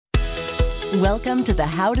Welcome to the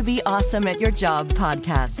How to Be Awesome at Your Job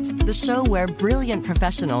podcast, the show where brilliant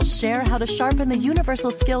professionals share how to sharpen the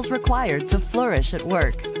universal skills required to flourish at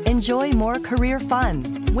work. Enjoy more career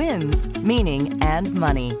fun, wins, meaning, and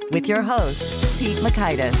money with your host, Pete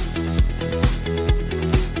Mockaitis.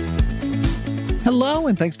 Hello,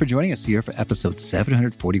 and thanks for joining us here for episode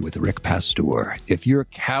 740 with Rick Pasteur. If your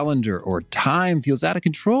calendar or time feels out of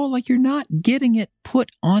control, like you're not getting it put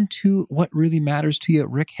onto what really matters to you,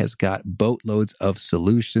 Rick has got boatloads of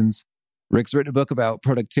solutions. Rick's written a book about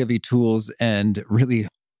productivity tools and really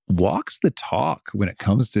walks the talk when it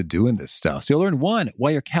comes to doing this stuff. So you'll learn 1, why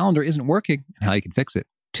your calendar isn't working and how you can fix it.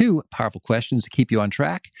 2, powerful questions to keep you on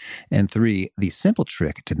track. And 3, the simple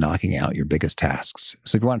trick to knocking out your biggest tasks.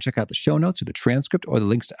 So if you want to check out the show notes or the transcript or the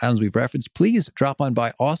links to items we've referenced, please drop on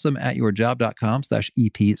by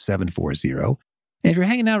awesomeatyourjob.com/EP740. And if you're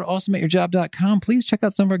hanging out at awesomeatyourjob.com, please check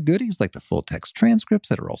out some of our goodies like the full text transcripts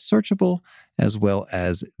that are all searchable, as well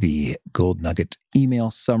as the Gold Nugget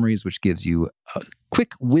email summaries, which gives you a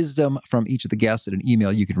quick wisdom from each of the guests in an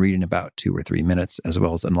email you can read in about 2 or 3 minutes, as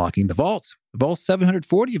well as unlocking the vault. The vault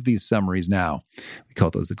 740 of these summaries now. We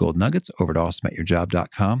call those the Gold Nuggets over at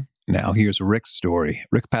awesomeatyourjob.com. Now, here's Rick's story.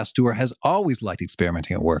 Rick Pasteur has always liked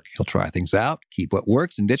experimenting at work. He'll try things out, keep what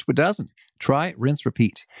works, and ditch what doesn't. Try, rinse,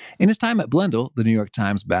 repeat. In his time at Blendle, the New York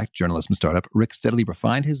Times-backed journalism startup, Rick steadily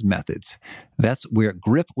refined his methods. That's where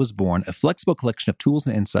Grip was born, a flexible collection of tools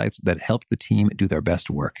and insights that helped the team do their best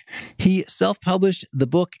work. He self-published the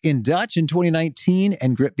book in Dutch in 2019,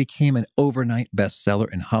 and Grip became an overnight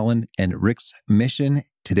bestseller in Holland. And Rick's mission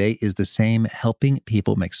today is the same, helping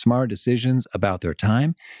people make smart decisions about their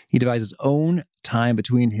time. He divides his own time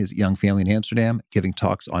between his young family in Amsterdam, giving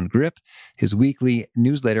talks on Grip, his weekly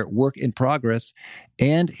newsletter, Work in Progress,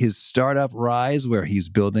 and his startup Rise, where he's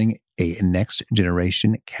building a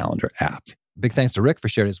next-generation calendar app. Big thanks to Rick for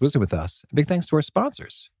sharing his wisdom with us. Big thanks to our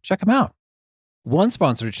sponsors. Check them out. One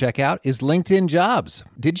sponsor to check out is LinkedIn Jobs.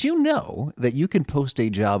 Did you know that you can post a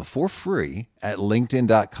job for free at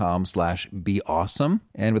linkedin.com/beawesome?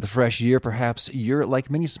 And with a fresh year, perhaps you're like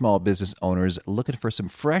many small business owners looking for some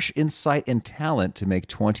fresh insight and talent to make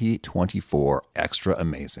 2024 extra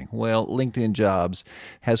amazing. Well, LinkedIn Jobs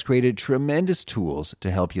has created tremendous tools to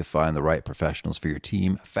help you find the right professionals for your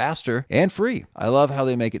team faster and free. I love how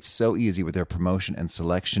they make it so easy with their promotion and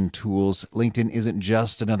selection tools. LinkedIn isn't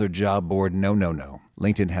just another job board. No.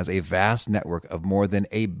 LinkedIn has a vast network of more than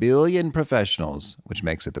 1 billion professionals, which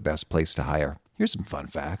makes it the best place to hire. Here's some fun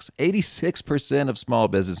facts. 86% of small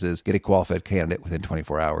businesses get a qualified candidate within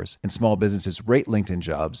 24 hours, and small businesses rate LinkedIn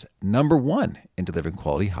Jobs number 1 in delivering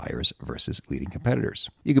quality hires versus leading competitors.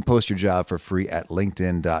 You can post your job for free at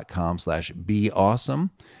linkedin.com/beawesome.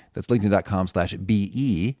 That's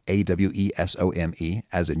linkedin.com/BEAWESOME,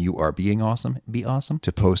 as in you are being awesome, be awesome,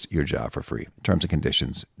 to post your job for free. Terms and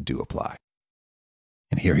conditions do apply.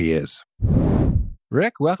 And here he is.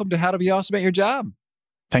 Rick, welcome to How to Be Awesome at Your Job.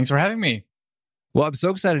 Thanks for having me. Well, I'm so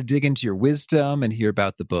excited to dig into your wisdom and hear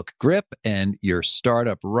about the book Grip and your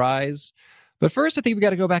startup Rise. But first, I think we got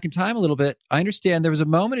to go back in time a little bit. I understand there was a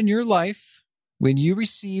moment in your life when you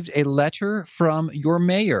received a letter from your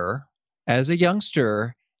mayor as a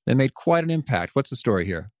youngster that made quite an impact. What's the story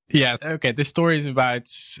here? Yeah, okay. This story is about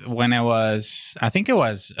when I think it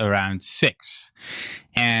was around 6.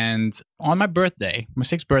 And on my birthday, my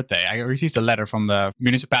 6th birthday, I received a letter from the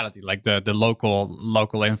municipality, like the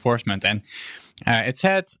local enforcement. And it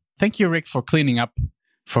said, "Thank you, Rick, for cleaning up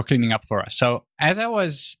for us." So as I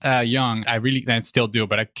was young, I really, and still do,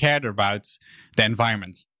 but I cared about the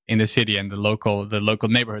environment in the city and the local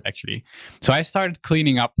neighborhood, actually. So I started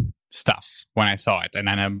cleaning up stuff when I saw it. And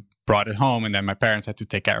then I brought it home, and then my parents had to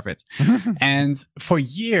take care of it. And for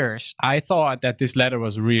years, I thought that this letter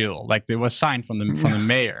was real, like it was signed from the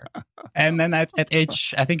mayor. And then at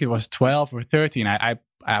age, I think it was 12 or 13, I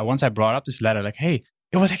once I brought up this letter, like, hey,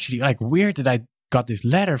 it was actually like weird that I got this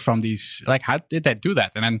letter from these, like, how did they do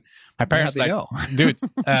that? And then my parents like, dude,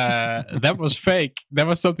 that was fake. That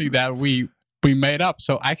was something that we made up.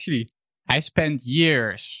 So actually, I spent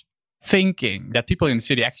years thinking that people in the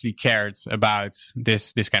city actually cared about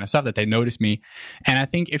this kind of stuff, that they noticed me. And I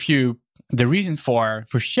think the reason for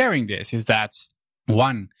sharing this is that,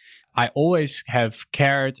 one, I always have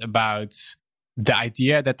cared about the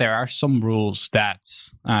idea that there are some rules that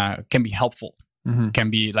can be helpful, can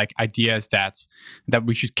be like ideas that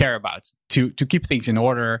we should care about to keep things in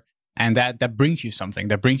order. And that brings you something,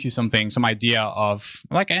 some idea of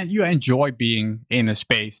like, you enjoy being in a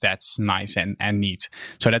space that's nice and neat.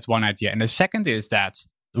 So that's one idea. And the second is that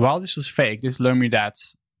while this was fake, this learned me that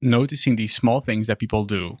noticing these small things that people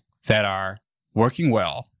do that are working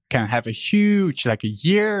well can have a huge, like a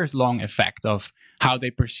years long effect of how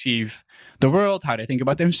they perceive the world, how they think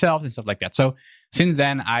about themselves and stuff like that. So since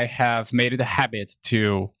then, I have made it a habit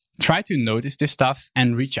to try to notice this stuff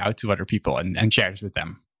and reach out to other people and share this with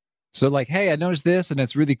them. So like, hey, I noticed this and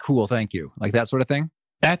it's really cool. Thank you. Like that sort of thing.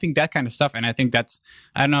 I think that kind of stuff. And I think that's,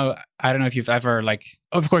 I don't know if you've ever like,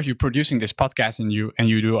 of course you're producing this podcast and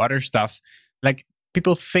you do other stuff. Like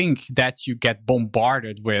people think that you get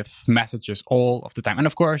bombarded with messages all of the time. And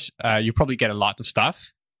of course, you probably get a lot of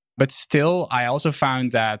stuff. But still, I also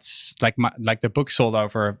found that like the book sold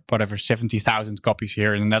over whatever 70,000 copies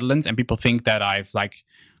here in the Netherlands, and people think that I've like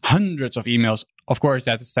hundreds of emails. Of course,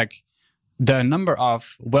 that's like the number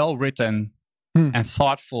of well-written and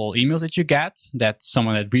thoughtful emails that you get, that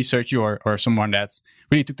someone that researched you or someone that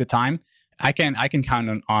really took the time. I can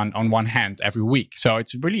count on one hand every week. So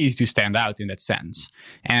it's really easy to stand out in that sense.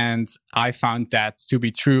 And I found that to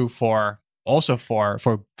be true for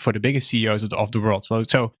the biggest CEOs of the world.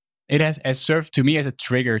 So it has served to me as a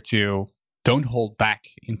trigger to don't hold back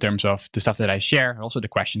in terms of the stuff that I share, and also the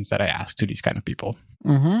questions that I ask to these kind of people.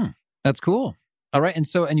 Mm-hmm. That's cool. All right.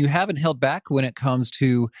 And you haven't held back when it comes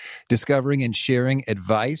to discovering and sharing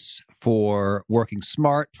advice for working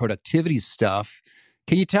smart, productivity stuff.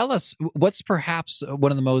 Can you tell us what's perhaps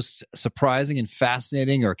one of the most surprising and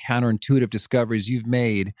fascinating or counterintuitive discoveries you've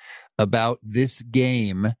made about this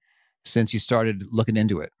game since you started looking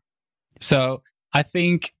into it? So I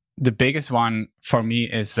think the biggest one for me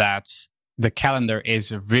is that the calendar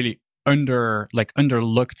is a really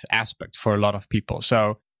underlooked aspect for a lot of people.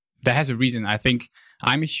 So that has a reason. I think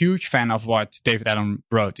I'm a huge fan of what David Allen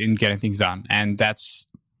wrote in Getting Things Done. And that's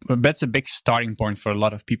a big starting point for a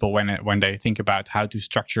lot of people when they think about how to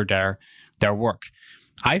structure their work.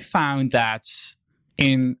 I found that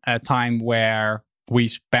in a time where we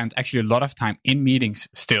spend actually a lot of time in meetings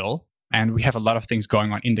still, and we have a lot of things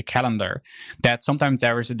going on in the calendar, that sometimes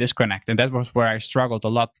there is a disconnect. And that was where I struggled a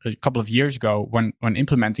lot a couple of years ago when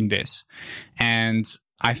implementing this. And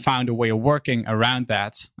I found a way of working around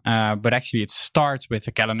that. But actually, it starts with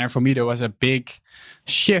the calendar. For me, there was a big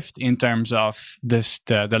shift in terms of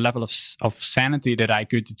the level of sanity that I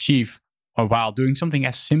could achieve while doing something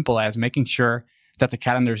as simple as making sure that the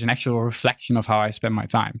calendar is an actual reflection of how I spend my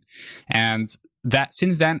time. And that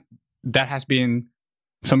since then, that has been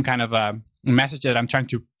some kind of a message that I'm trying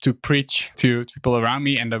to preach to people around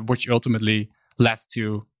me, and which ultimately led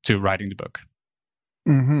to writing the book.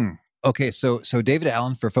 Mm-hmm. Okay, so David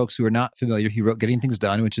Allen, for folks who are not familiar, he wrote Getting Things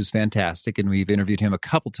Done, which is fantastic, and we've interviewed him a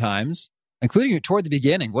couple times, including toward the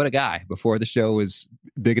beginning. What a guy, before the show was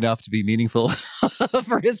big enough to be meaningful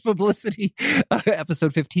for his publicity,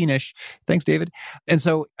 episode 15-ish. Thanks, David. And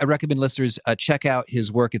so I recommend listeners check out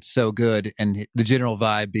his work. It's so good. And the general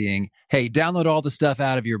vibe being, hey, download all the stuff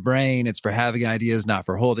out of your brain. It's for having ideas, not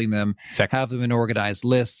for holding them. Exactly. Have them in organized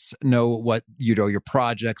lists. Know what your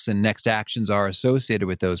projects and next actions are associated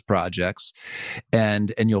with those projects.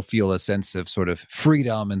 And you'll feel a sense of sort of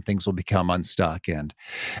freedom, and things will become unstuck. And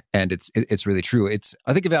it's really true.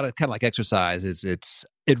 I think about it kind of like exercise.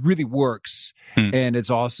 It really works, and it's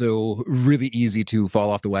also really easy to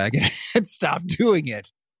fall off the wagon and stop doing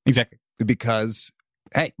it. Exactly. Because,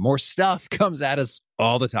 hey, more stuff comes at us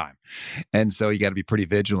all the time. And so you got to be pretty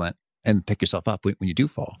vigilant and pick yourself up when you do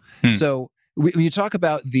fall. So when you talk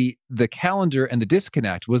about the calendar and the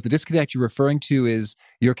disconnect, was the disconnect you're referring to is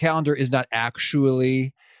your calendar is not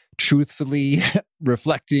actually truthfully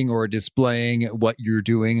reflecting or displaying what you're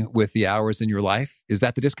doing with the hours in your life? Is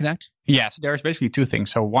that the disconnect? Yes, there's basically two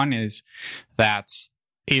things. So one is that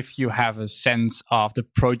if you have a sense of the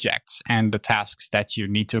projects and the tasks that you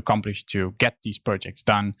need to accomplish to get these projects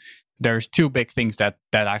done, there's two big things that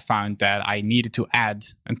I found that I needed to add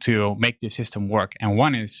to make the system work. And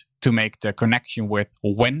one is to make the connection with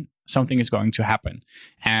when something is going to happen.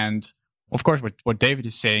 And of course, what David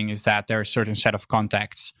is saying is that there are a certain set of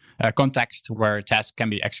context where a task can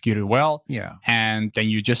be executed well. Yeah. And then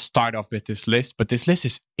you just start off with this list. But this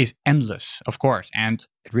list is endless, of course. And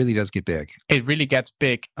it really does get big. It really gets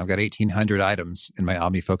big. I've got 1,800 items in my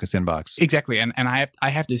OmniFocus inbox. Exactly. And I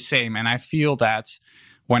have the same. And I feel that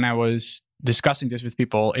when I was discussing this with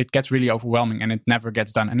people, it gets really overwhelming and it never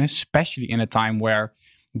gets done. And especially in a time where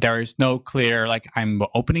there is no clear, like I'm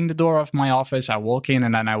opening the door of my office, I walk in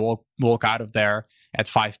and then I walk out of there at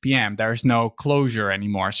 5 p.m. There is no closure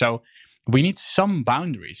anymore. So we need some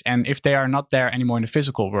boundaries. And if they are not there anymore in the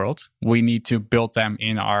physical world, we need to build them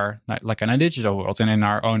in our, like in a digital world and in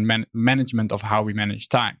our own management of how we manage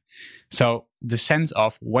time. So the sense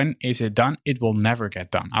of when is it done, it will never get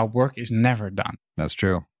done. Our work is never done. That's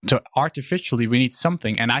true. So artificially, we need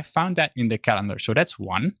something. And I found that in the calendar. So that's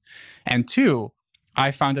one. And two,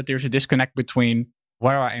 I found that there's a disconnect between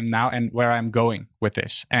where I am now and where I'm going with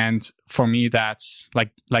this. And for me, that's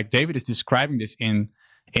like David is describing this in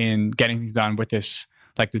getting things done with this,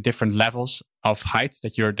 like the different levels of height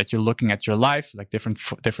that you're looking at your life, like different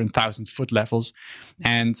 1,000-foot levels.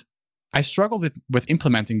 And I struggle with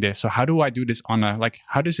implementing this. So how do I do this on a, like,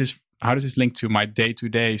 how does this link to my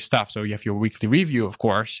day-to-day stuff? So you have your weekly review, of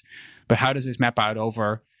course, but how does this map out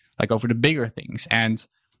over the bigger things? And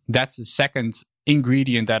that's the second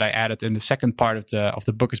ingredient that I added in the second part of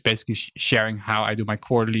the book, is basically sharing how I do my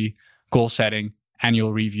quarterly goal setting,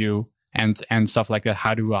 annual review, and stuff like that.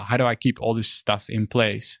 How do I keep all this stuff in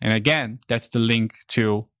place? And again, that's the link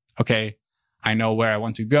to, okay, I know where I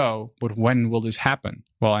want to go, but when will this happen?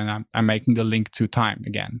 Well, and I'm making the link to time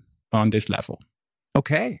again on this level.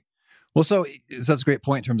 Okay. Well, so that's a great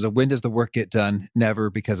point in terms of when does the work get done? Never,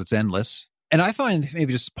 because it's endless. And I find,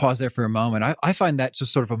 maybe just pause there for a moment, I find that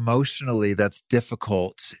just sort of emotionally that's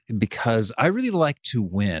difficult, because I really like to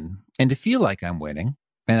win and to feel like I'm winning.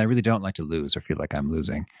 And I really don't like to lose or feel like I'm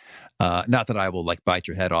losing. Not that I will like bite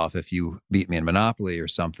your head off if you beat me in Monopoly or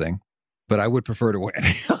something, but I would prefer to win.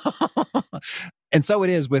 And so it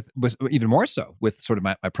is with even more so with sort of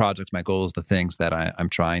my projects, my goals, the things that I'm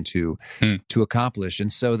trying to accomplish.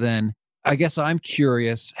 And so then I guess I'm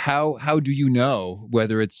curious, how do you know,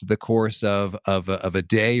 whether it's the course of a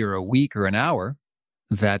day or a week or an hour,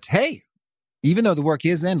 that, hey, even though the work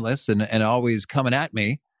is endless and always coming at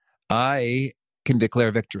me, I can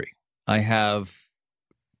declare victory. I have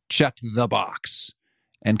checked the box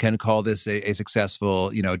and can call this a successful,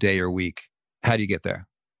 day or week. How do you get there?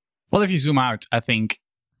 Well, if you zoom out, I think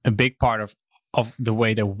a big part of the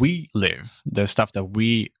way that we live, the stuff that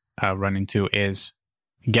we run into, is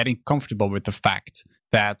getting comfortable with the fact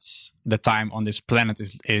that the time on this planet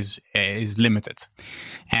is limited.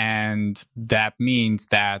 And that means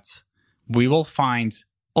that we will find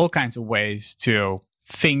all kinds of ways to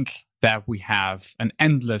think that we have an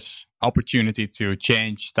endless opportunity to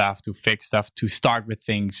change stuff, to fix stuff, to start with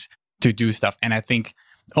things, to do stuff. And I think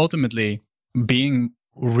ultimately being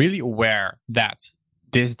really aware that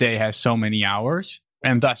this day has so many hours,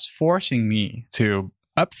 and thus forcing me to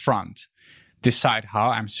upfront decide how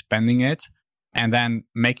I'm spending it, and then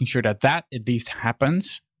making sure that at least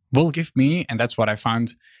happens, will give me, and that's what I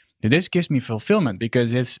found, this gives me fulfillment,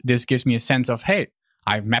 because this gives me a sense of, hey,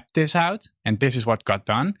 I've mapped this out and this is what got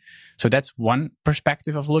done. So that's one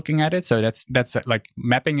perspective of looking at it. So that's like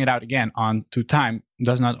mapping it out again onto time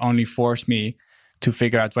does not only force me to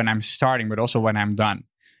figure out when I'm starting, but also when I'm done.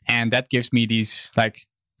 And that gives me this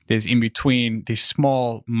in between, these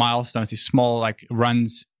small milestones, these small like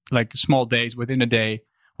runs, like small days within a day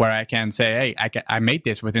where I can say, hey, I made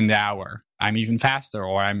this within the hour. I'm even faster,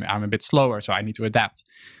 or I'm a bit slower, so I need to adapt.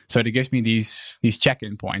 So it gives me these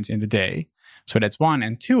check-in points in the day. So that's one.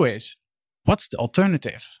 And two is, what's the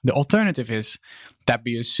alternative? The alternative is that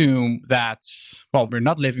we assume that, well, we're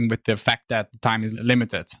not living with the fact that the time is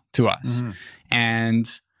limited to us. Mm-hmm. And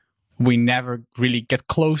we never really get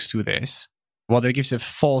close to this. Well, that gives a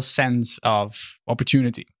false sense of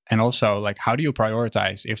opportunity. And also, like, how do you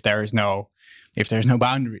prioritize if there's no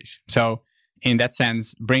boundaries? So in that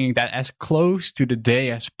sense, bringing that as close to the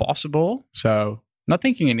day as possible. So not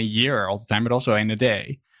thinking in a year all the time, but also in a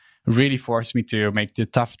day, really forced me to make the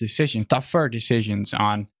tougher decisions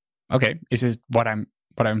on, okay, is this what I'm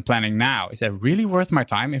planning now? Is that really worth my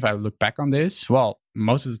time if I look back on this? Well,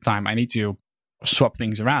 most of the time I need to swap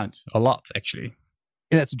things around a lot, actually.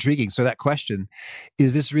 Yeah, that's intriguing. So that question,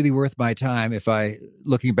 is this really worth my time if I,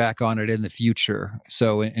 looking back on it in the future?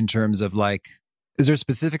 So in terms of like, is there a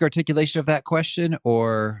specific articulation of that question,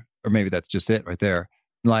 or maybe that's just it right there?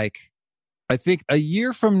 Like, I think a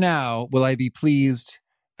year from now, will I be pleased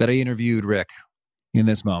that I interviewed Rick in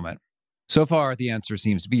this moment? So far, the answer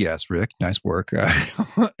seems to be yes, Rick. Nice work.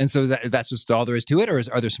 And so that's just all there is to it, or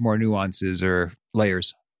are there some more nuances or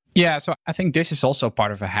layers? Yeah, so I think this is also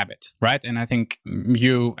part of a habit, right? And I think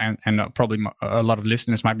you and probably a lot of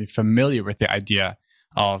listeners might be familiar with the idea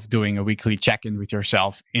of doing a weekly check-in with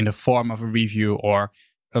yourself in the form of a review, or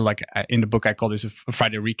like in the book, I call this a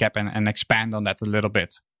Friday recap, and expand on that a little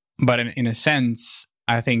bit. But in a sense,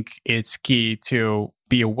 I think it's key to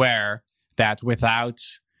be aware that without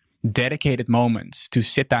dedicated moments to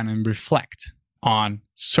sit down and reflect on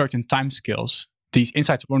certain time skills, these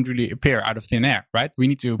insights won't really appear out of thin air, right? We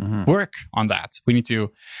need to work on that. We need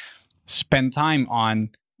to spend time on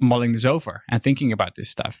mulling this over and thinking about this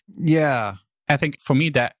stuff. Yeah. I think for me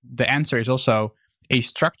that the answer is also a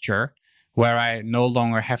structure where I no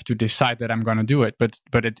longer have to decide that I'm going to do it, but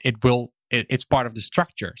it's part of the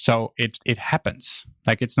structure. So it happens.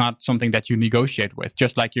 Like it's not something that you negotiate with,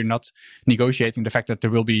 just like you're not negotiating the fact that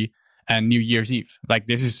there will be a New Year's Eve. Like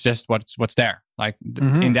this is just what's there. Like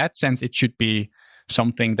in that sense, it should be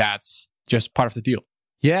something that's just part of the deal.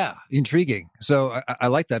 Yeah, intriguing. So I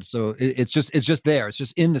like that. So it's just there. It's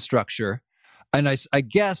just in the structure. And I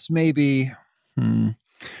guess maybe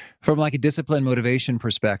from like a discipline motivation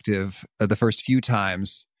perspective, the first few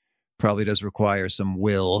times probably does require some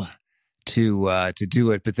will to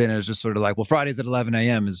do it. But then it's just sort of like, well, Fridays at 11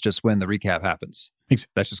 a.m. is just when the recap happens.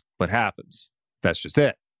 That's just what happens. That's just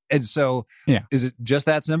it. And so is it just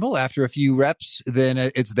that simple? After a few reps, then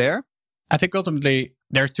it's there? I think ultimately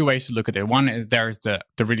there's two ways to look at it. One is there's the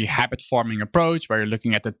really habit forming approach where you're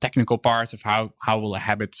looking at the technical parts of how will a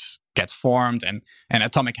habit get formed. And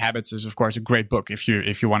Atomic Habits is, of course, a great book if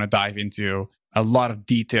you want to dive into a lot of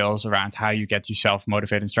details around how you get yourself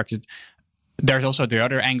motivated and structured. There's also the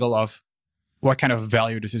other angle of what kind of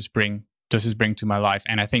value does this bring to my life?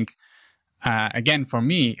 And I think again, for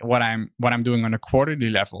me, what I'm doing on a quarterly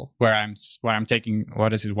level, where I'm taking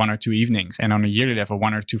 1 or 2 evenings, and on a yearly level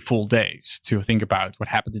 1 or 2 full days to think about what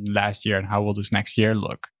happened in the last year and how will this next year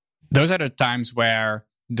look. Those are the times where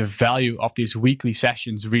the value of these weekly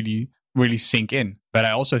sessions really sink in. But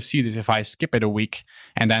I also see this if I skip it a week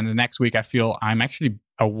and then the next week I feel I'm actually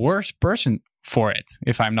a worse person for it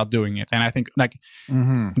if I'm not doing it. And I think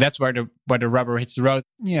that's where the rubber hits the road.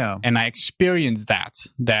 Yeah. And I experience that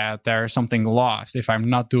there's something lost if I'm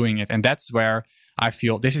not doing it. And that's where I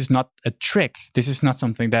feel this is not a trick. This is not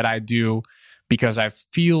something that I do because I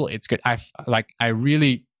feel it's good. I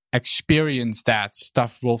really experience that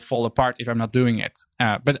stuff will fall apart if I'm not doing it.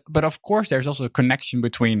 But of course, there's also a connection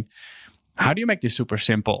between how do you make this super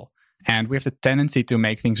simple? And we have the tendency to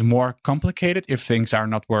make things more complicated if things are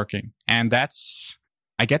not working. And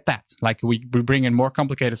I get that. Like we bring in more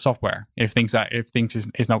complicated software if things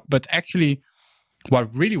is not. But actually,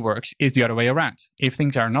 what really works is the other way around. If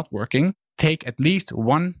things are not working, take at least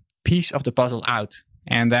one piece of the puzzle out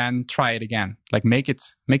and then try it again. Like make it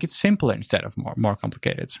simpler instead of more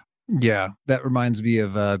complicated. Yeah, that reminds me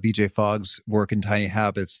of BJ Fogg's work in Tiny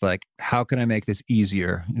Habits. Like, how can I make this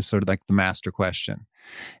easier? Is sort of like the master question,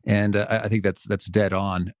 and I think that's dead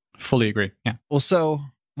on. Fully agree. Yeah. Well,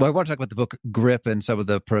 I want to talk about the book Grip and some of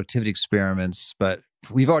the productivity experiments, but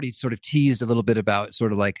we've already sort of teased a little bit about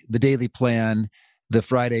sort of like the daily plan, the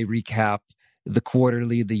Friday recap, the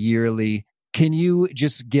quarterly, the yearly. Can you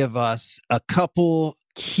just give us a couple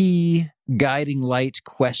key guiding light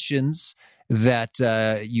questions that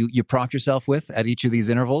you prompt yourself with at each of these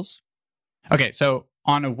intervals? Okay, so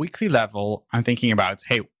on a weekly level, I'm thinking about,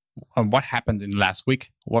 hey, what happened in the last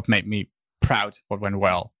week? What made me proud? What went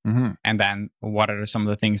well? Mm-hmm. And then what are some of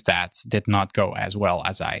the things that did not go as well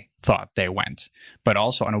as I thought they went? But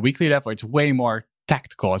also on a weekly level, it's way more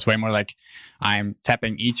tactical. It's way more like I'm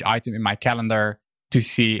tapping each item in my calendar to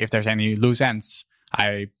see if there's any loose ends.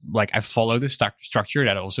 I follow the structure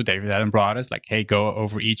that also David Allen brought us, like, hey, go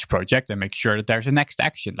over each project and make sure that there's a next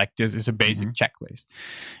action. Like this is a basic checklist.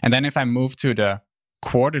 And then if I move to the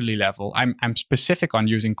quarterly level, I'm specific on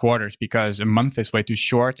using quarters because a month is way too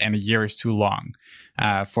short and a year is too long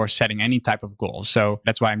for setting any type of goal. So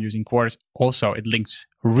that's why I'm using quarters. Also, it links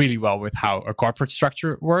really well with how a corporate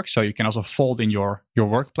structure works. So you can also fold in your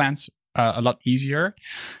work plans a lot easier.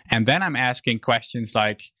 And then I'm asking questions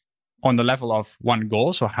like, on the level of one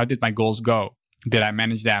goal, so how did my goals go? Did I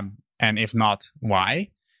manage them? And if not, why?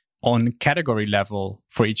 On category level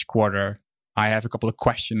for each quarter, I have a couple of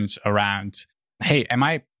questions around, hey, am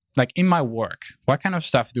I, like in my work, what kind of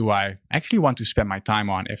stuff do I actually want to spend my time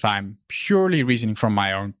on if I'm purely reasoning from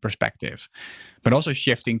my own perspective? But also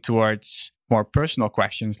shifting towards more personal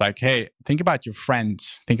questions like, hey, think about your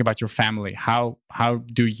friends, think about your family. How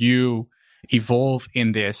do you evolve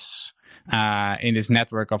in this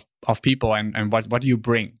network of people, and what do you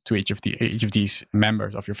bring to each of these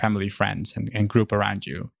members of your family, friends, and group around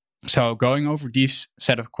you? So going over these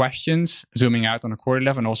set of questions, zooming out on a quarterly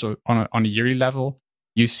level and also on a yearly level,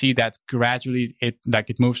 you see that gradually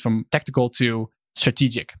it moves from tactical to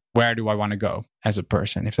strategic. Where do I want to go as a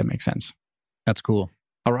person, if that makes sense? That's cool.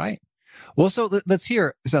 All right. Well, so let's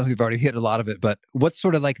hear, it sounds like we've already hit a lot of it, but what's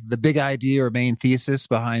sort of like the big idea or main thesis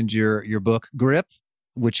behind your book, Grip,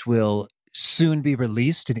 which will soon be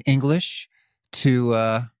released in English to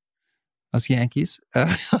us Yankees.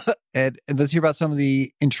 And let's hear about some of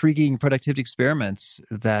the intriguing productivity experiments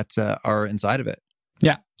that are inside of it.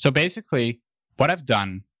 Yeah. So basically, what I've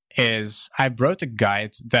done is I wrote a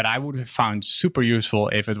guide that I would have found super useful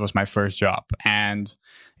if it was my first job. And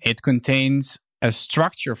it contains a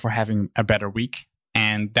structure for having a better week.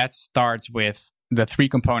 And that starts with the 3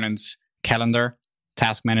 components: calendar,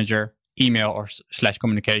 task manager, email or slash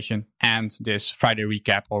communication, and this Friday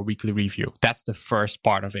recap or weekly review. That's the first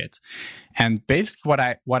part of it. And basically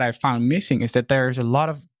what I found missing is that there's a lot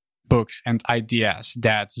of books and ideas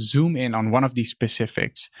that zoom in on one of these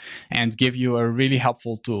specifics and give you a really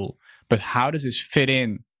helpful tool. But how does this fit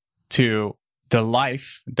in to the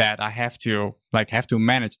life that I have to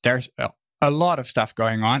manage? There's a lot of stuff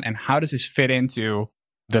going on. And how does this fit into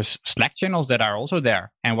the Slack channels that are also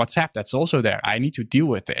there and WhatsApp that's also there? I need to deal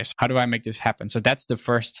with this. How do I make this happen? So that's the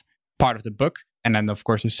first part of the book. And then, of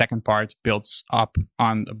course, the second part builds on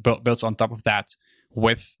top of that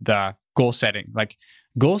with the goal setting. Like,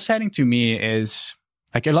 goal setting to me is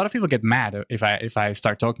like, a lot of people get mad if I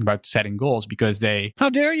start talking about setting goals because how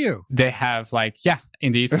dare you? They have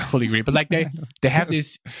indeed, fully agree. But like they have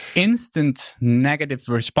this instant negative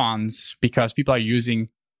response because people are using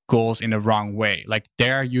goals in the wrong way. Like,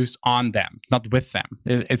 they're used on them, not with them.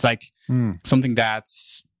 It's like something that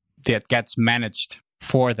gets managed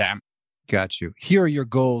for them. Got you. Here are your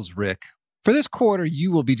goals, Rick. For this quarter,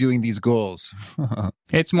 you will be doing these goals.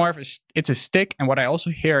 It's more of it's a stick. And what I also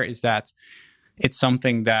hear is that it's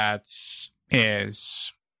something that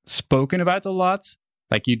is spoken about a lot.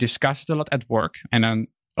 Like, you discuss it a lot at work. And then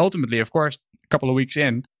ultimately, of course, a couple of weeks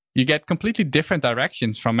in, you get completely different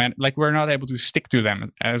directions from it. Like, we're not able to stick to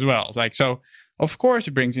them as well. Like, so of course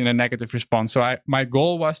it brings in a negative response. So my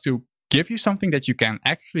goal was to give you something that you can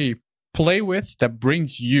actually play with that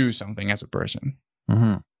brings you something as a person.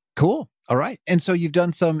 Mm-hmm. Cool. All right. And so you've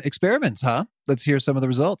done some experiments, huh? Let's hear some of the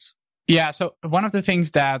results. Yeah. So one of the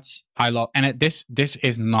things that I love, and this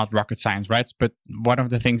is not rocket science, right? But one of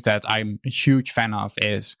the things that I'm a huge fan of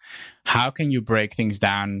is how can you break things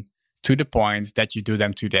down to the point that you do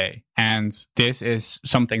them today? And this is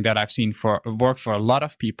something that I've seen work for a lot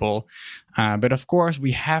of people. But of course,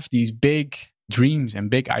 we have these big dreams and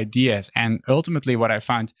big ideas. And ultimately, what I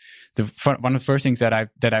found, one of the first things that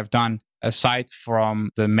I've done, aside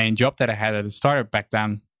from the main job that I had at the startup back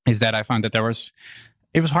then, is that I found that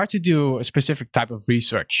it was hard to do a specific type of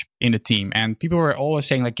research in the team. And people were always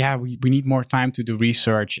saying like, yeah, we need more time to do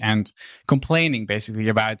research, and complaining basically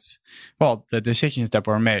about, the decisions that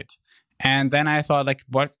were made. And then I thought like,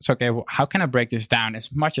 how can I break this down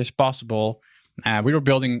as much as possible? We were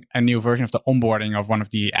building a new version of the onboarding of one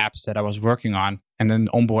of the apps that I was working on. And then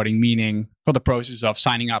onboarding meaning the process of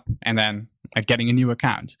signing up and then getting a new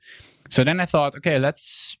account. So then I thought, okay,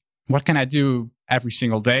 what can I do every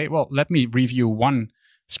single day? Well, let me review one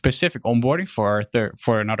specific onboarding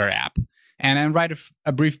for another app, and then write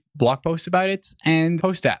a brief blog post about it and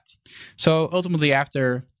post that. So ultimately,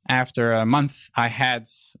 after a month, I had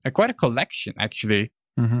quite a collection actually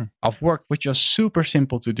of work, which was super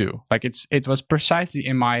simple to do. Like, it was precisely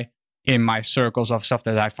in my circles of stuff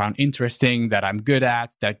that I found interesting, that I'm good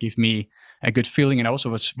at, that give me a good feeling, and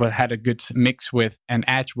also had a good mix with and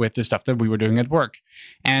edge with the stuff that we were doing at work.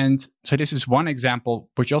 And so this is one example,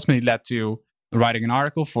 which ultimately led to writing an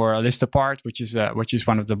article for A List Apart, which is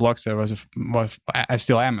one of the blogs that I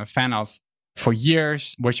still am a fan of for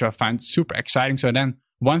years, which I found super exciting. So then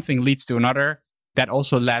one thing leads to another. That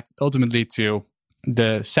also led ultimately to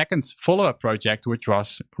the second follow-up project, which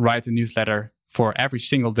was write a newsletter for every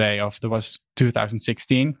single day of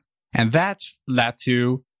 2016. And that led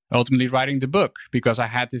to ultimately writing the book, because I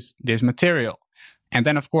had this material. And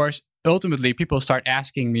then, of course, ultimately people start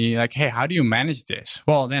asking me like, hey, how do you manage this?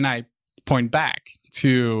 Well, then I point back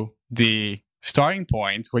to the starting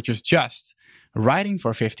point, which was just writing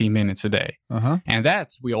for 15 minutes a day. And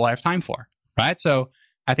that we all have time for, right? So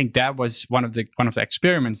I think that was one of the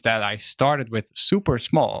experiments that I started with super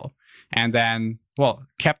small, and then,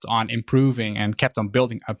 kept on improving and kept on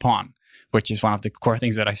building upon, which is one of the core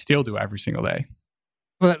things that I still do every single day.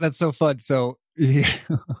 Well, that's so fun. So, and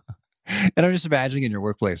I'm just imagining in your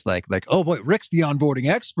workplace, like, oh boy, Rick's the onboarding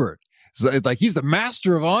expert. So, like, he's the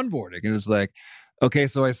master of onboarding. And it's like, okay,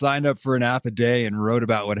 so I signed up for an app a day and wrote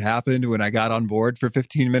about what happened when I got on board for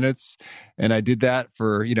 15 minutes. And I did that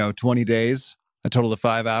for, 20 days, a total of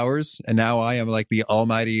 5 hours. And now I am like the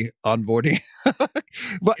almighty onboarding.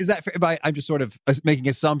 But is that fair? I'm just sort of making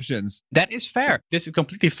assumptions. That is fair. This is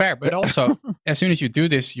completely fair. But also, as soon as you do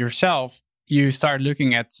this yourself, you start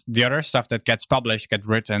looking at the other stuff that gets published, get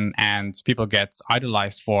written, and people get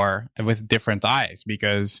idolized for with different eyes.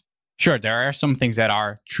 Because sure, there are some things that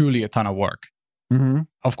are truly a ton of work,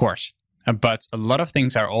 of course. But a lot of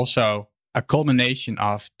things are also a culmination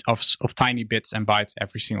of tiny bits and bytes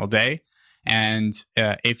every single day. And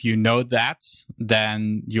if you know that,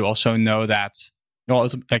 then you also know that,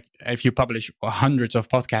 like if you publish hundreds of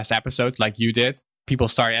podcast episodes like you did, people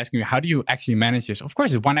start asking you, how do you actually manage this? Of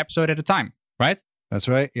course, it's one episode at a time, right? That's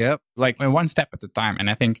right. Yep. Like one step at a time. And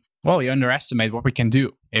I think, well, we underestimate what we can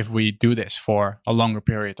do if we do this for a longer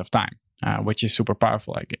period of time, which is super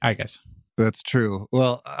powerful, I guess. That's true.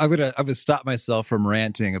 Well, I'm gonna stop myself from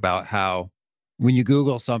ranting about how when you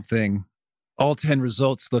Google something, all 10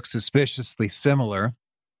 results look suspiciously similar.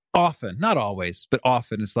 Often, not always, but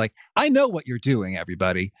often, it's like, I know what you're doing,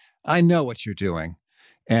 everybody. I know what you're doing.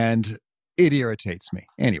 And it irritates me.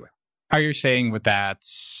 Anyway. Are you saying with that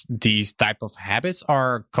these type of habits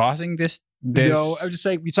are causing this? No, I'm just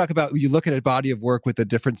saying, you talk about, you look at a body of work with a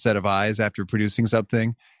different set of eyes after producing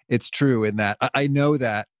something. It's true in that I know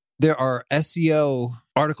that there are SEO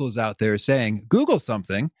articles out there saying, Google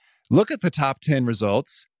something, look at the top 10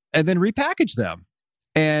 results, and then repackage them.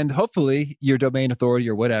 And hopefully your domain authority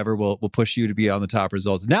or whatever will push you to be on the top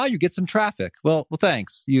results. Now you get some traffic. Well,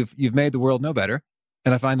 thanks. You've made the world no better.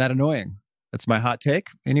 And I find that annoying. That's my hot take.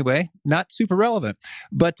 Anyway, not super relevant.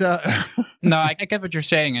 But no, I get what you're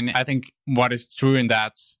saying. And I think what is true in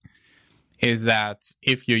that is that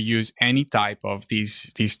if you use any type of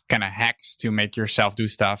these kind of hacks to make yourself do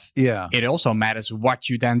stuff, it also matters what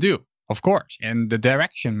you then do, of course. And the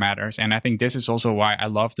direction matters. And I think this is also why I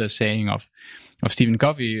love the saying of Stephen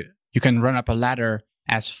Covey, you can run up a ladder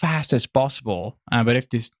as fast as possible. But if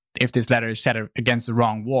this ladder is set against the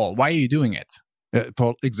wrong wall, why are you doing it?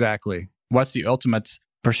 Exactly. What's the ultimate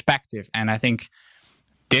perspective? And I think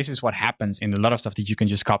this is what happens in a lot of stuff that you can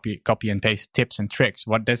just copy and paste tips and tricks.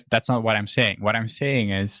 That's not what I'm saying. What I'm saying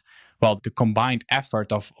is, well, the combined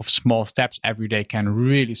effort of small steps every day can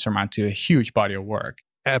really surmount to a huge body of work.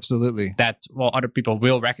 Absolutely. That, well, other people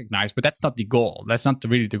will recognize, but that's not the goal. That's not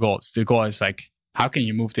really the goal. The goal is like, how can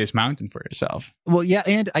you move this mountain for yourself? Well, yeah.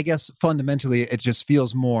 And I guess fundamentally, it just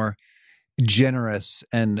feels more generous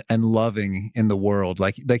and loving in the world.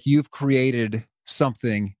 Like you've created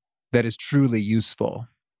something that is truly useful,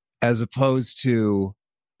 as opposed to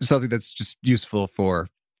something that's just useful for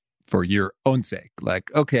your own sake. Like,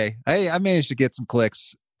 okay, hey, I managed to get some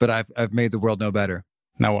clicks, but I've made the world no better.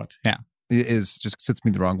 Now what? Yeah. It just sits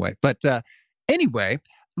me the wrong way. But anyway,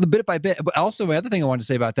 bit by bit. But also, my other thing I wanted to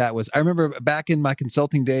say about that was, I remember back in my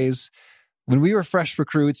consulting days when we were fresh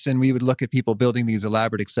recruits and we would look at people building these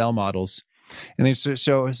elaborate Excel models. And they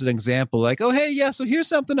show us an example like, oh, hey, yeah, so here's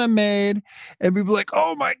something I made. And we'd be like,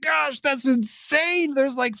 oh my gosh, that's insane.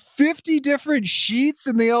 There's like 50 different sheets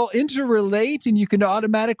and they all interrelate and you can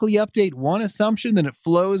automatically update one assumption, then it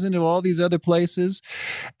flows into all these other places.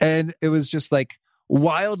 And it was just like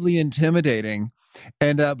wildly intimidating.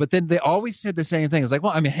 And but then they always said the same thing. It's like,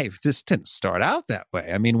 well, I mean, hey, this didn't start out that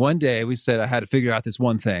way. I mean, one day we said I had to figure out this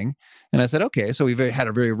one thing. And I said, okay, so we had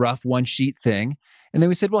a very rough one sheet thing. And then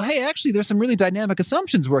we said, well, hey, actually, there's some really dynamic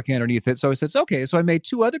assumptions working underneath it. So I said, okay, so I made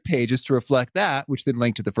 2 other pages to reflect that, which then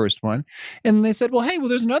linked to the first one. And then they said, well, hey,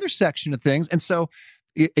 there's another section of things. And so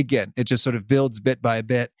again, it just sort of builds bit by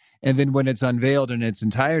bit. And then when it's unveiled in its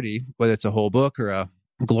entirety, whether it's a whole book or a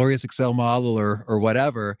glorious Excel model or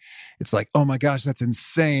whatever, it's like, oh my gosh, that's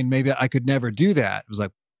insane. Maybe I could never do that. It was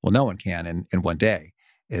like, well, no one can in one day.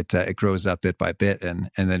 It grows up bit by bit and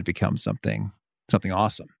then it becomes something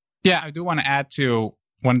awesome. Yeah, I do want to add to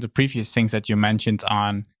one of the previous things that you mentioned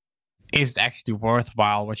on, is it actually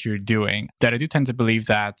worthwhile what you're doing? That I do tend to believe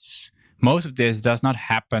that most of this does not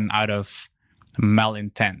happen out of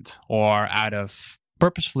malintent or out of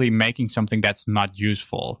purposefully making something that's not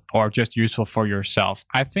useful or just useful for yourself.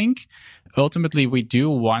 I think ultimately we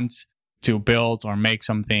do want to build or make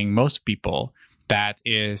something, most people, that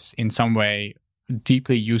is in some way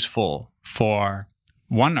deeply useful for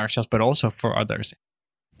one, ourselves, but also for others.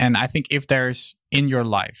 And I think if there's in your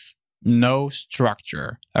life no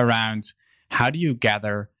structure around how do you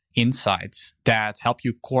gather insights that help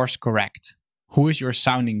you course correct, who is your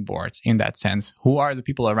sounding board in that sense? Who are the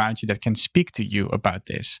people around you that can speak to you about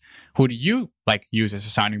this? Who do you use as a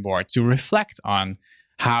sounding board to reflect on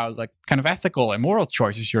how kind of ethical and moral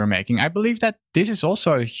choices you're making? I believe that this is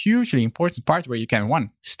also a hugely important part where you can, 1,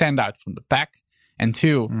 stand out from the pack, and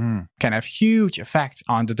 2, can have huge effects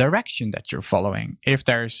on the direction that you're following. If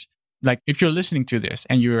there's if you're listening to this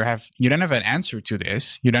and you don't have an answer to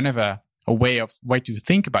this, you don't have a way to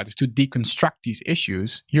think about this, to deconstruct these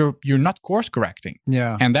issues, you're not course correcting.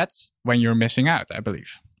 Yeah. And that's when you're missing out, I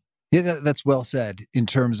believe. Yeah, that's well said in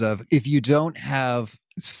terms of if you don't have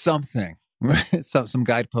something, some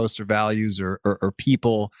guideposts or values or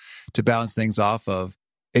people to bounce things off of,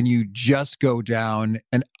 and you just go down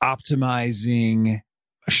an optimizing,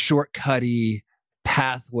 shortcutty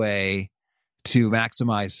pathway to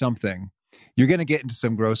maximize something, you're going to get into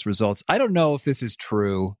some gross results. I don't know if this is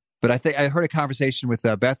true, but I heard a conversation with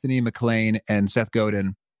Bethany McLean and Seth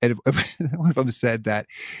Godin And one of them said that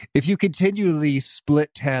if you continually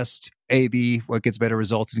split test A/B, what gets better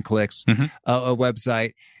results and clicks, a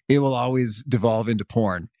website, it will always devolve into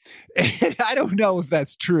porn. And I don't know if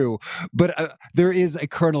that's true, but there is a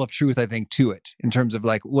kernel of truth, I think, to it in terms of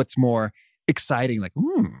like what's more exciting, like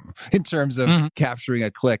in terms of capturing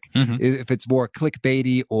a click. If it's more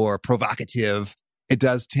clickbaity or provocative, it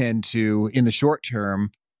does tend to, in the short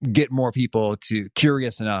term, get more people to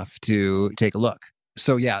curious enough to take a look.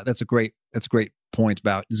 So yeah, that's a great point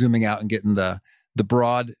about zooming out and getting the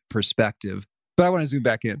broad perspective. But I want to zoom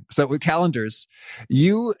back in. So with calendars,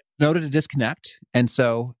 you noted a disconnect, and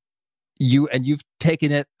so you've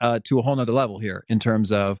taken it to a whole nother level here in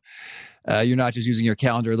terms of you're not just using your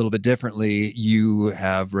calendar a little bit differently. You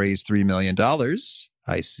have raised $3 million.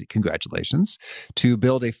 I see. Congratulations. To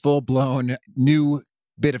build a full-blown new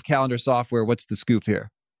bit of calendar software. What's the scoop here?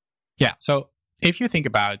 Yeah. So if you think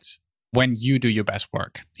about when you do your best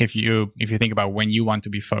work, if you think about when you want to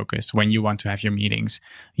be focused, when you want to have your meetings,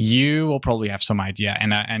 you will probably have some idea,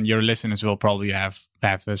 and your listeners will probably have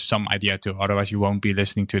some idea too. Otherwise, you won't be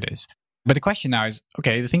listening to this. But the question now is,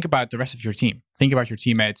 okay, think about the rest of your team. Think about your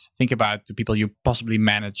teammates. Think about the people you possibly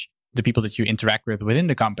manage, the people that you interact with within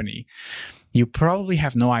the company. You probably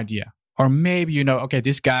have no idea. Or maybe you know, okay,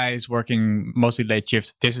 this guy is working mostly late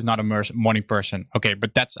shifts. This is not a morning person. Okay,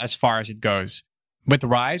 but that's as far as it goes. With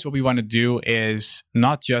Rise, what we want to do is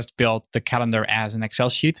not just build the calendar as an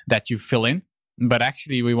Excel sheet that you fill in, but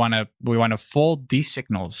actually we want to fold these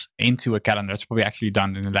signals into a calendar. That's what we actually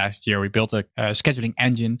done in the last year. We built a scheduling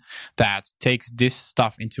engine that takes this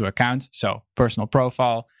stuff into account. So personal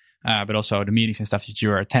profile, but also the meetings and stuff that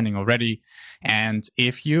you are attending already. And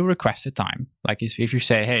if you request a time, like if you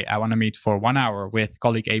say, hey, I want to meet for 1 hour with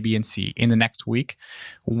colleague A, B, and C in the next week,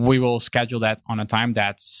 we will schedule that on a time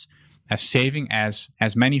that's saving as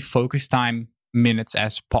many focus time minutes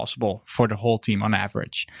as possible for the whole team on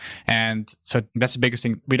average. And so that's the biggest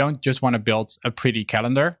thing. We don't just want to build a pretty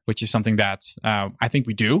calendar, which is something that I think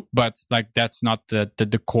we do, but like that's not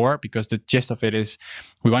the core, because the gist of it is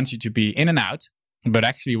we want you to be in and out, but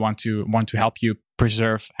actually want to help you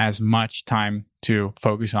preserve as much time to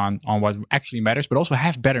focus on what actually matters, but also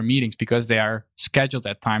have better meetings because they are scheduled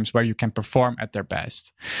at times where you can perform at their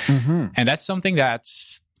best. And that's something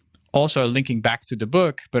that's also linking back to the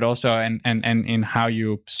book, but also and in how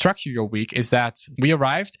you structure your week, is that we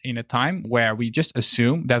arrived in a time where we just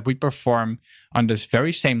assume that we perform on this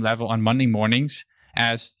very same level on Monday mornings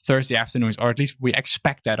as Thursday afternoons, or at least we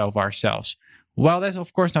expect that of ourselves. Well, that's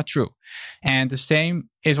of course not true. And the same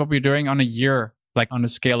is what we're doing on a year, like on the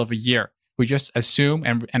scale of a year. We just assume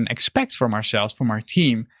and expect from ourselves, from our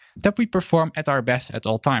team, that we perform at our best at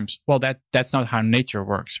all times. Well, that's not how nature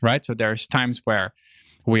works, right? So there's times where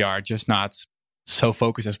we are just not so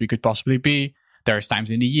focused as we could possibly be. There's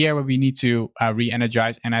times in the year where we need to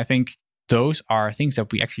re-energize. And I think those are things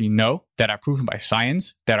that we actually know, that are proven by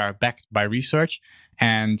science, that are backed by research,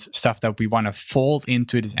 and stuff that we want to fold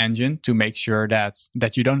into this engine to make sure that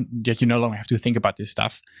you no longer have to think about this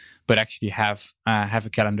stuff, but actually have a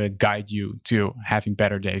calendar guide you to having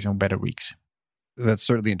better days and better weeks. That's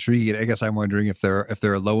certainly intriguing. I guess I'm wondering if there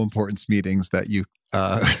are low importance meetings that you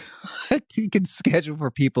you can schedule for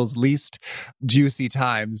people's least juicy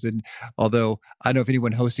times. And although I don't know if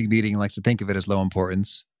anyone hosting a meeting likes to think of it as low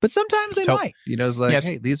importance, but sometimes they might. You know, it's like, yes,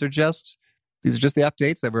 hey, these are just the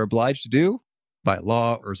updates that we're obliged to do by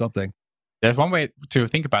law or something. There's one way to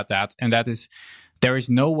think about that, and that is there is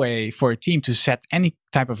no way for a team to set any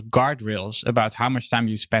type of guardrails about how much time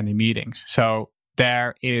you spend in meetings. So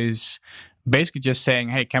there is basically just saying,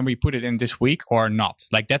 hey, can we put it in this week or not?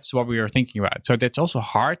 Like that's what we were thinking about. So that's also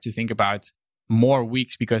hard to think about more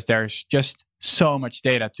weeks because there's just so much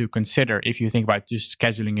data to consider if you think about just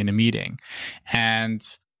scheduling in a meeting. And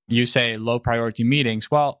you say low priority meetings,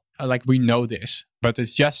 well, like we know this, but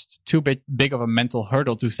it's just too big of a mental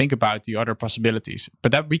hurdle to think about the other possibilities.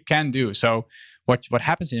 But that we can do. So what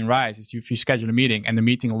happens in Rise is if you schedule a meeting and the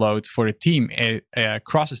meeting load for the team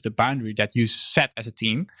crosses the boundary that you set as a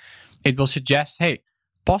team, it will suggest, hey,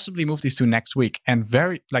 possibly move these to next week. And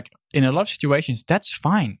in a lot of situations, that's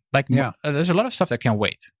fine. There's a lot of stuff that can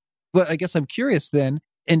wait. But I guess I'm curious then,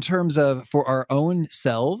 in terms of for our own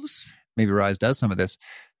selves, maybe Rise does some of this,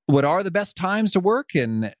 what are the best times to work,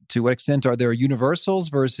 and to what extent are there universals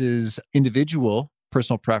versus individual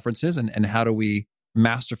personal preferences, and how do we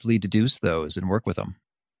masterfully deduce those and work with them?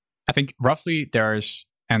 I think roughly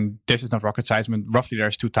and this is not rocket science, but roughly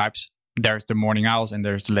there's two types. There's the morning owls and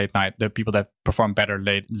there's the late night, the people that perform better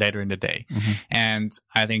later in the day. And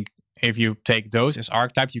I think if you take those as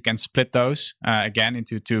archetypes, you can split those again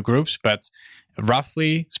into two groups. But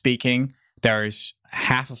roughly speaking, there's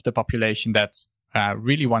half of the population that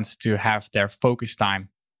really wants to have their focus time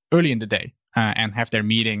early in the day and have their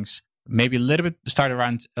meetings maybe a little bit start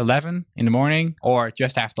around 11 in the morning or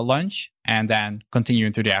just after lunch and then continue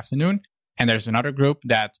into the afternoon. And there's another group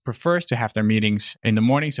that prefers to have their meetings in the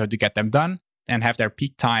morning, so to get them done and have their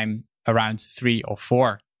peak time around 3 or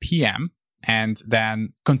 4 p.m. and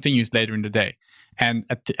then continues later in the day. And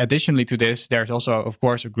additionally to this, there's also, of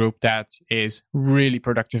course, a group that is really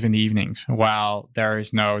productive in the evenings while there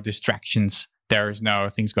is no distractions, there is no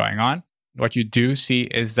things going on. What you do see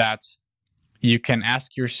is that you can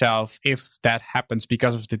ask yourself if that happens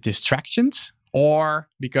because of the distractions or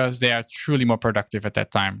because they are truly more productive at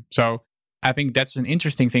that time. So I think that's an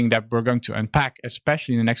interesting thing that we're going to unpack,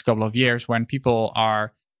 especially in the next couple of years when people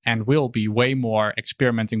are and will be way more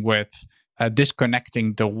experimenting with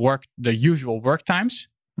disconnecting the usual work times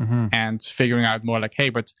and figuring out more like, hey,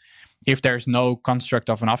 but if there's no construct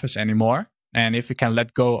of an office anymore, and if you can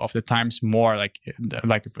let go of the times more, like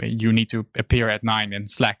you need to appear at 9 in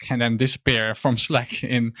Slack and then disappear from Slack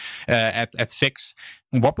in at 6,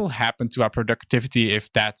 what will happen to our productivity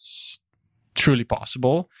if that's truly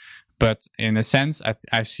possible? But in a sense,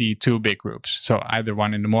 I see 2 big groups. So either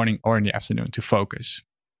one in the morning or in the afternoon to focus.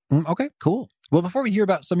 Okay, cool. Well, before we hear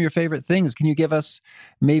about some of your favorite things, can you give us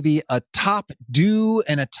maybe a top do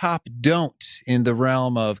and a top don't in the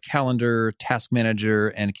realm of calendar, task manager,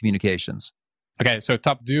 and communications? Okay, so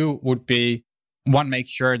top do would be 1, make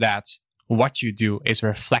sure that what you do is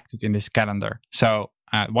reflected in this calendar. So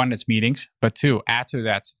 1, it's meetings, but 2, add to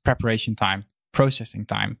that preparation time, processing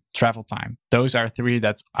time, travel time. Those are 3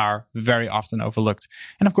 that are very often overlooked.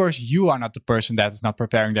 And of course, you are not the person that is not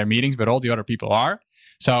preparing their meetings, but all the other people are.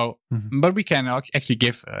 So, but we can actually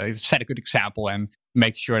set a good example and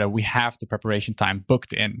make sure that we have the preparation time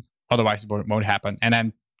booked in. Otherwise, it won't happen. And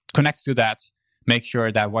then connect to that. Make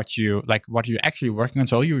sure that what you're actually working on,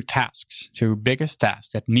 so all your tasks, your biggest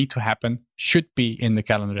tasks that need to happen should be in the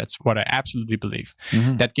calendar. That's what I absolutely believe.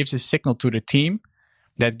 That gives a signal to the team.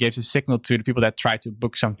 That gives a signal to the people that try to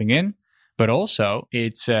book something in. But also,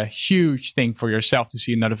 it's a huge thing for yourself to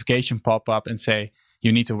see a notification pop up and say,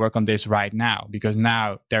 you need to work on this right now, because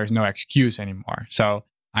now there's no excuse anymore. So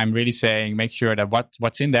I'm really saying, make sure that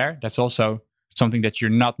what's in there, that's also something that you're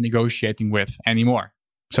not negotiating with anymore.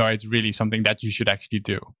 So it's really something that you should actually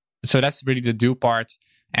do. So that's really the do part.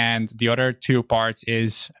 And the other 2 parts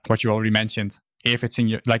is what you already mentioned. If it's in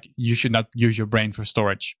your, you should not use your brain for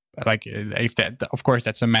storage. If that, of course,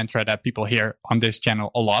 that's a mantra that people hear on this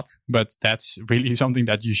channel a lot, but that's really something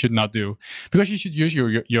that you should not do, because you should use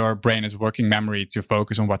your brain as working memory to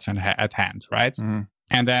focus on what's at hand, right?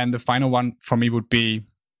 And then the final one for me would be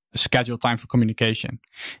schedule time for communication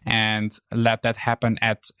and let that happen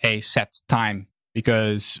at a set time,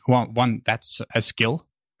 because one that's a skill.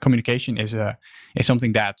 Communication is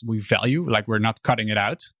something that we value, like we're not cutting it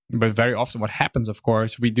out. But very often what happens, of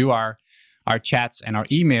course, we do our chats and our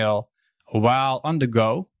email while on the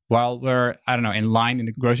go, while we're, in line in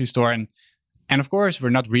the grocery store. And of course, we're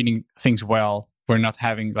not reading things well. We're not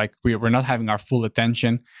having we're not having our full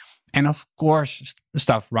attention. And of course,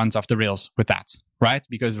 stuff runs off the rails with that, right?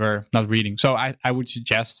 Because we're not reading. So I would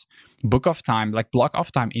suggest block off time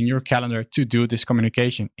in your calendar to do this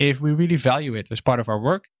communication. If we really value it as part of our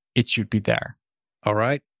work, it should be there. All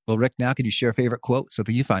right. Well, Rick, now can you share a favorite quote,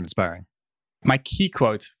 something you find inspiring? My key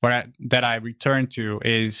quote that I return to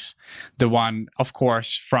is the one, of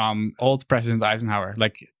course, from old President Eisenhower.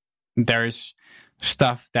 There's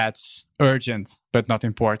stuff that's urgent but not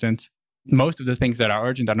important. Most of the things that are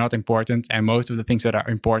urgent are not important, and most of the things that are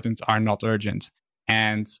important are not urgent.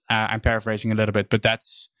 And I'm paraphrasing a little bit, but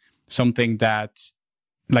that's something that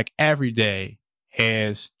every day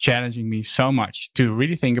is challenging me so much to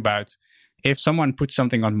really think about. If someone puts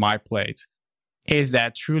something on my plate, is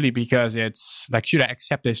that truly because it's should I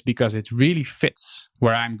accept this because it really fits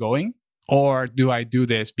where I'm going? Or do I do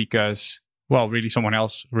this because, really someone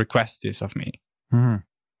else requests this of me?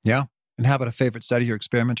 Yeah. And how about a favorite study or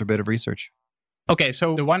experiment or bit of research? Okay,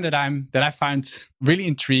 so the one that I find really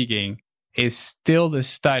intriguing is still the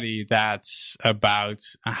study that's about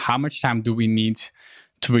how much time do we need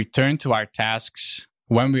to return to our tasks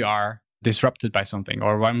when we are disrupted by something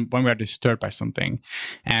or when we are disturbed by something.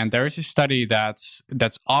 And there is a study that's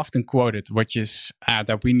often quoted, which is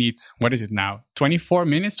that we need, 24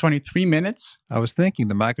 minutes, 23 minutes? I was thinking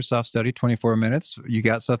the Microsoft study, 24 minutes. You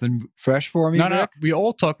got something fresh for me, Rick? No, we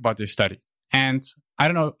all talk about this study. And I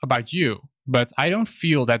don't know about you, but I don't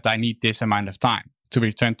feel that I need this amount of time to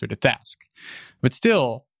return to the task. But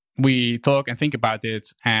still, we talk and think about it,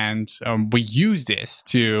 and we use this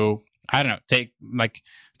to,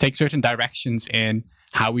 take certain directions in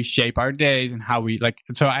how we shape our days and how we like.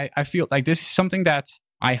 So I feel like this is something that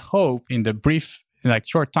I hope in the brief, like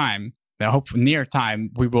short time, I hope near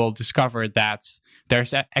time, we will discover that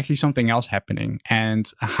there's actually something else happening.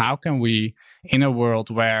 And how can we, in a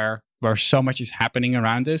world where so much is happening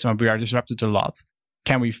around us and we are disrupted a lot,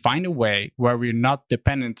 can we find a way where we're not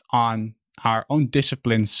dependent on our own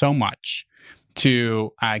discipline so much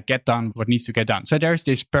to get done what needs to get done? So there's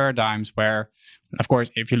these paradigms where, of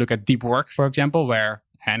course, if you look at deep work, for example, where,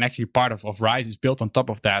 and actually part of Rise is built on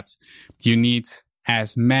top of that, you need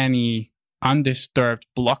as many undisturbed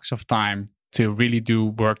blocks of time to really do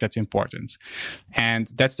work that's important. And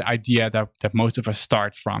that's the idea that most of us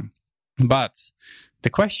start from. But the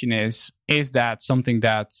question is that something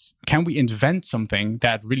that, can we invent something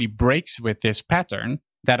that really breaks with this pattern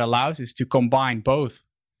that allows us to combine both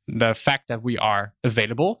the fact that we are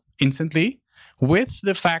available instantly with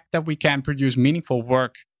the fact that we can produce meaningful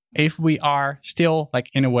work if we are still, like,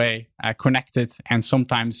 in a way, connected and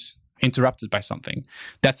sometimes interrupted by something?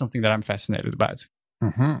 That's something that I'm fascinated about.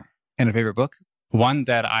 Mm-hmm. And a favorite book? One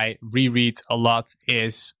that I reread a lot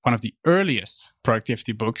is one of the earliest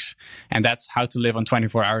productivity books, and that's How to Live on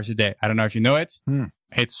 24 Hours a Day. I don't know if you know it.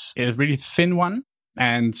 It's a really thin one,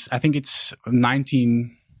 and I think it's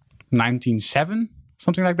 1997,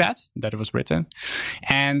 something like that it was written.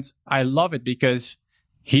 And I love it because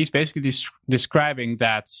he's basically describing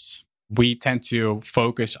that we tend to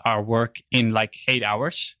focus our work in like 8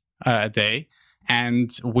 hours a day. And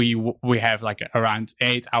we have like around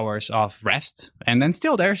 8 hours of rest. And then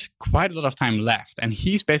still there's quite a lot of time left. And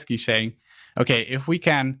he's basically saying, okay, if we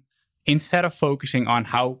can, instead of focusing on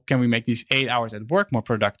how can we make these 8 hours at work more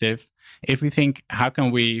productive, if we think, how can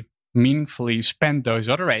we meaningfully spend those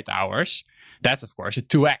other 8 hours, that's of course a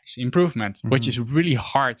 2x improvement, which is really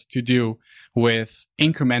hard to do with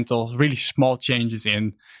incremental, really small changes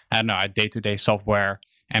in, I don't know, our day-to-day software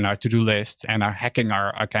and our to-do list and our hacking,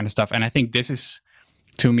 our kind of stuff. And I think this is,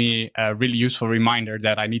 to me, a really useful reminder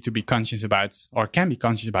that I need to be conscious about, or can be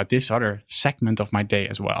conscious about, this other segment of my day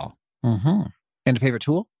as well. Mm-hmm. And a favorite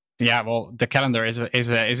tool? Yeah, well, the calendar is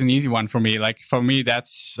an easy one for me. Like, for me,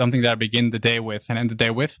 that's something that I begin the day with and end the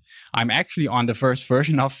day with. I'm actually on the first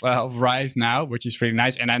version of Rise now, which is really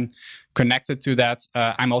nice. And then connected to that,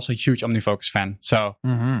 I'm also a huge OmniFocus fan. So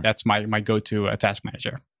that's my go-to task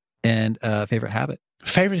manager. And favorite habit?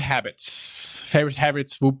 Favorite habits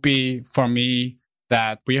would be, for me,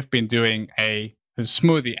 that we have been doing a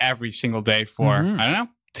smoothie every single day for, I don't know,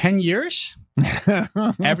 10 years.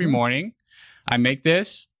 Every morning, I make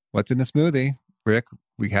this. What's in the smoothie, Rick?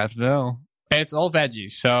 We have to know. It's all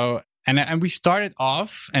veggies. So, and we started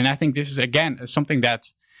off, and I think this is, again, something that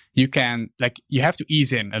you can, like, you have to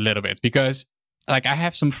ease in a little bit, because like, I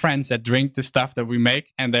have some friends that drink the stuff that we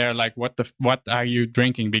make, and they're like, what are you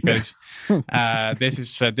drinking? Because this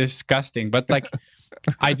is disgusting. But like,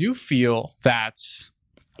 I do feel that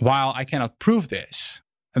while I cannot prove this,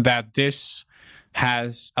 that this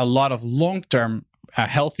has a lot of long-term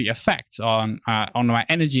healthy effects on my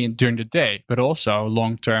energy during the day, but also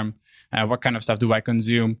long-term, what kind of stuff do I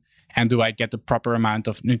consume, and do I get the proper amount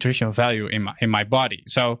of nutritional value in my body?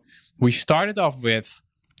 So we started off with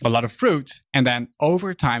a lot of fruit, and then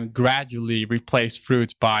over time gradually replaced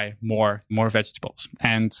fruit by more vegetables.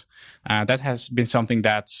 And that has been something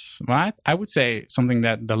that's, well, I would say something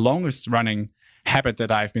that the longest running habit that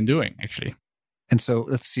I've been doing, actually. And so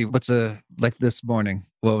let's see, like this morning,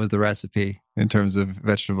 what was the recipe in terms of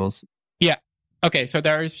vegetables? Yeah. Okay, so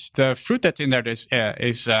there's the fruit that's in there is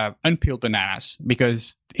unpeeled bananas,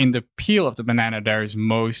 because in the peel of the banana, there is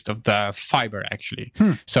most of the fiber, actually.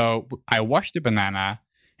 So I wash the banana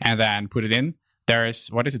and then put it in. There is,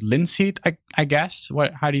 what is it, linseed, I guess?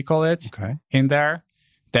 How do you call it? Okay. In there.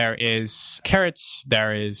 There is carrots,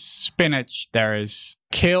 there is spinach, there is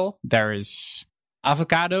kale, there is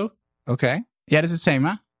avocado. Okay. Yeah, it's the same,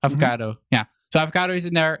 huh? Avocado. Yeah. So avocado is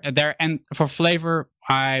in there. And for flavor,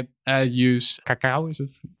 I use cacao, is it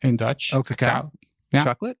in Dutch? Oh, cacao.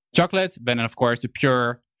 Yeah. Chocolate, but then of course the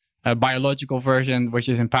pure biological version, which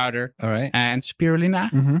is in powder. All right. And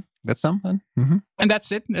spirulina. That's something. And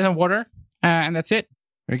that's it. And water. And that's it.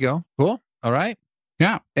 There you go. Cool. All right.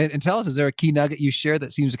 Yeah. And tell us, is there a key nugget you share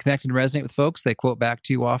that seems to connect and resonate with folks they quote back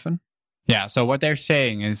to you often? Yeah. So what they're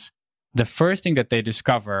saying is, the first thing that they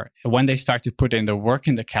discover when they start to put in the work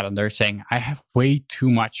in the calendar, saying, I have way too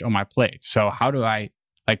much on my plate. So how do I,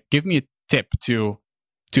 like, give me a tip to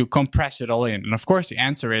compress it all in? And of course, the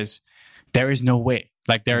answer is, there is no way.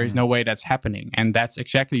 Like, there is no way that's happening. And that's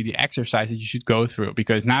exactly the exercise that you should go through,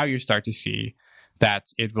 because now you start to see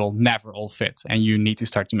that it will never all fit. And you need to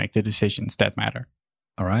start to make the decisions that matter.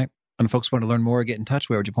 All right. And folks want to learn more, get in touch,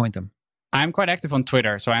 where would you point them? I'm quite active on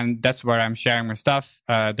Twitter, that's where I'm sharing my stuff.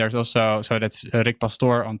 There's also, that's Rick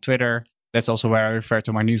Pastoor on Twitter. That's also where I refer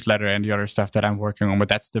to my newsletter and the other stuff that I'm working on, but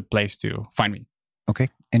that's the place to find me. Okay.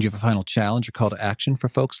 And do you have a final challenge or call to action for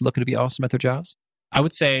folks looking to be awesome at their jobs? I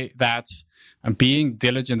would say that being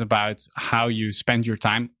diligent about how you spend your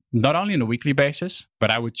time, not only on a weekly basis, but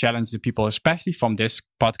I would challenge the people, especially from this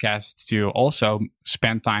podcast, to also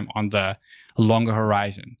spend time on the longer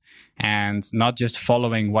horizon and not just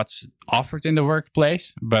following what's offered in the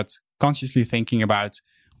workplace, but consciously thinking about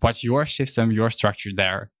what's your system, your structure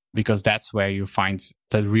there, because that's where you find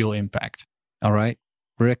the real impact. All right.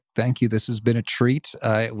 Rick, thank you. This has been a treat.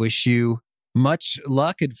 I wish you much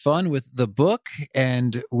luck and fun with the book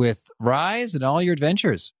and with Rise and all your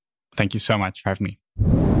adventures. Thank you so much for having me.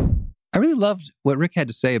 I really loved what Rick had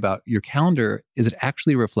to say about your calendar. Is it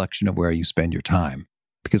actually a reflection of where you spend your time?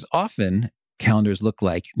 Because often calendars look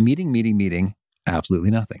like meeting,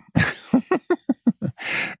 absolutely nothing.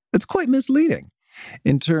 It's quite misleading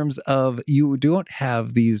in terms of you don't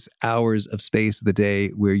have these hours of space of the day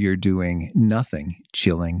where you're doing nothing,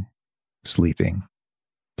 chilling, sleeping,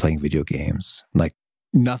 playing video games, like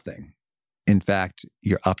nothing. In fact,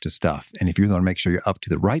 you're up to stuff. And if you want to make sure you're up to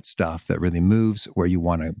the right stuff that really moves where you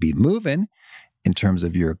want to be moving in terms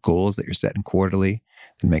of your goals that you're setting quarterly,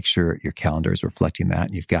 then make sure your calendar is reflecting that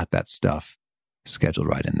and you've got that stuff scheduled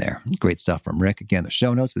right in there. Great stuff from Rick. Again, the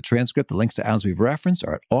show notes, the transcript, the links to items we've referenced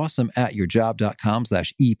are at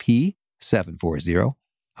awesomeatyourjob.com/EP740.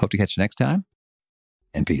 Hope to catch you next time,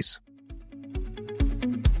 and peace.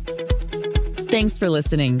 Thanks for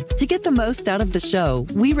listening. To get the most out of the show,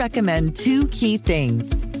 we recommend 2 key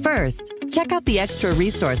things. First, check out the extra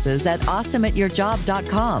resources at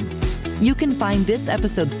awesomeatyourjob.com. You can find this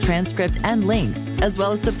episode's transcript and links, as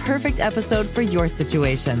well as the perfect episode for your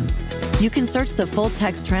situation. You can search the full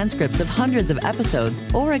text transcripts of hundreds of episodes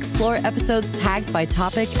or explore episodes tagged by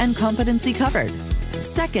topic and competency covered.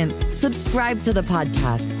 Second, subscribe to the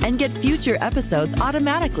podcast and get future episodes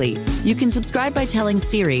automatically. You can subscribe by telling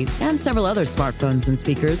Siri and several other smartphones and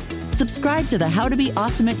speakers, subscribe to the How to Be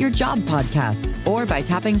Awesome at Your Job podcast, or by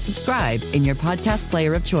tapping subscribe in your podcast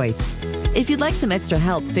player of choice. If you'd like some extra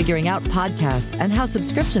help figuring out podcasts and how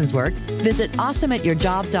subscriptions work, visit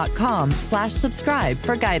awesomeatyourjob.com/subscribe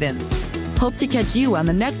for guidance. Hope to catch you on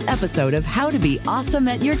the next episode of How to Be Awesome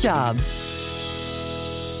at Your Job.